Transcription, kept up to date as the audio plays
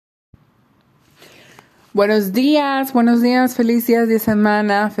Buenos días, feliz días de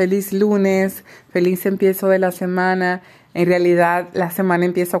semana, feliz lunes, feliz empiezo de la semana. En realidad, la semana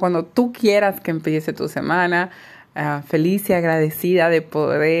empieza cuando tú quieras que empiece tu semana. Feliz y agradecida de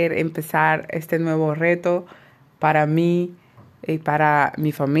poder empezar este nuevo reto para mí y para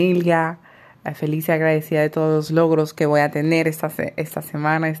mi familia. Feliz y agradecida de todos los logros que voy a tener esta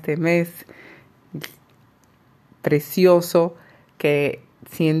semana, este mes precioso que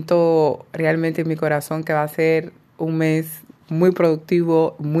siento realmente en mi corazón que va a ser un mes muy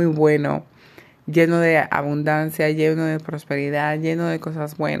productivo, muy bueno, lleno de abundancia, lleno de prosperidad, lleno de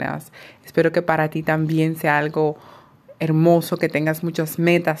cosas buenas. Espero que para ti también sea algo hermoso, que tengas muchas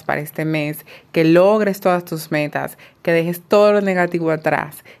metas para este mes, que logres todas tus metas, que dejes todo lo negativo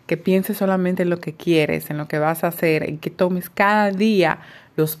atrás, que pienses solamente en lo que quieres, en lo que vas a hacer, y que tomes cada día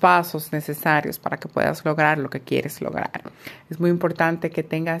los pasos necesarios para que puedas lograr lo que quieres lograr. Es muy importante que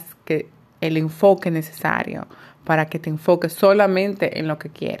tengas el enfoque necesario para que te enfoques solamente en lo que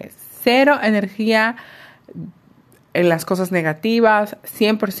quieres. Cero energía en las cosas negativas,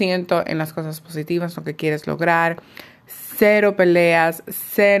 100% en las cosas positivas, lo que quieres lograr. Cero peleas,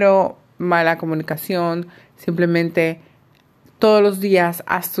 cero mala comunicación. Simplemente todos los días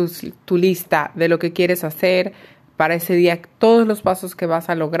haz tu lista de lo que quieres hacer para ese día, todos los pasos que vas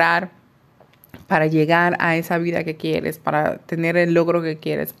a lograr para llegar a esa vida que quieres, para tener el logro que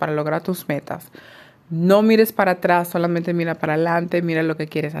quieres, para lograr tus metas. No mires para atrás, solamente mira para adelante, mira lo que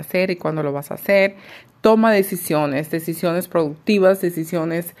quieres hacer y cuándo lo vas a hacer. Toma decisiones productivas,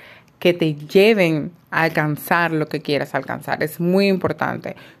 decisiones que te lleven a alcanzar lo que quieras alcanzar. Es muy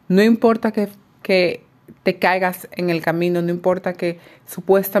importante. No importa que te caigas en el camino, no importa que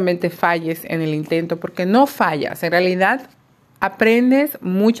supuestamente falles en el intento, porque no fallas. En realidad, aprendes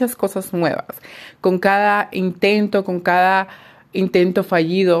muchas cosas nuevas. Con cada intento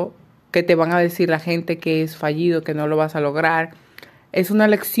fallido que te van a decir la gente que es fallido, que no lo vas a lograr, es una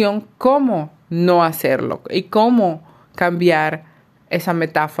lección cómo no hacerlo y cómo cambiar esa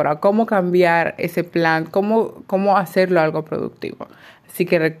metáfora, cómo cambiar ese plan, cómo hacerlo algo productivo. Así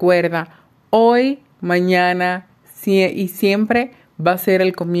que recuerda, hoy, mañana y siempre va a ser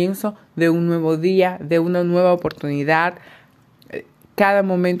el comienzo de un nuevo día, de una nueva oportunidad. Cada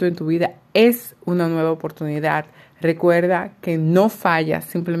momento en tu vida es una nueva oportunidad. Recuerda que no fallas,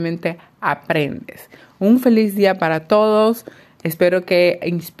 simplemente aprendes. Un feliz día para todos. Espero que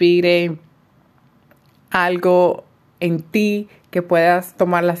inspire algo en ti, que puedas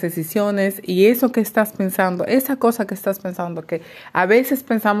tomar las decisiones y eso que estás pensando, esa cosa que estás pensando, que a veces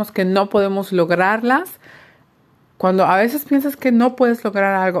pensamos que no podemos lograrlas. Cuando a veces piensas que no puedes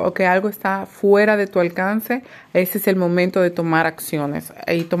lograr algo o que algo está fuera de tu alcance, ese es el momento de tomar acciones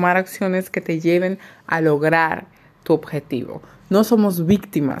y tomar acciones que te lleven a lograr tu objetivo. No somos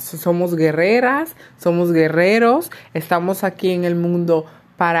víctimas, somos guerreras, somos guerreros, estamos aquí en el mundo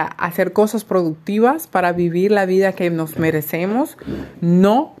para hacer cosas productivas, para vivir la vida que nos merecemos.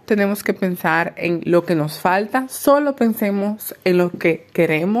 No tenemos que pensar en lo que nos falta, solo pensemos en lo que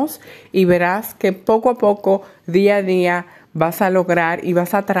queremos y verás que poco a poco, día a día, vas a lograr y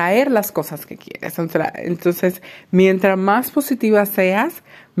vas a atraer las cosas que quieres. Entonces, mientras más positiva seas,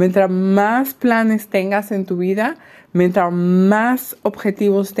 mientras más planes tengas en tu vida, mientras más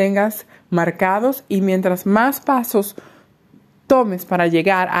objetivos tengas marcados y mientras más pasos tomes para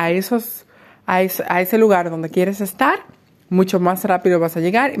llegar a ese lugar donde quieres estar, mucho más rápido vas a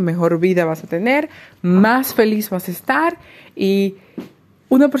llegar y mejor vida vas a tener, más feliz vas a estar y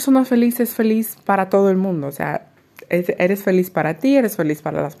una persona feliz es feliz para todo el mundo. O sea, eres feliz para ti, eres feliz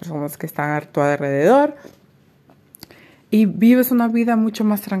para las personas que están a tu alrededor y vives una vida mucho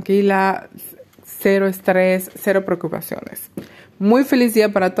más tranquila, cero estrés, cero preocupaciones. Muy feliz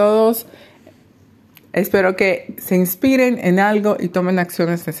día para todos. Espero que se inspiren en algo y tomen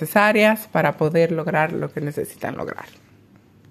acciones necesarias para poder lograr lo que necesitan lograr.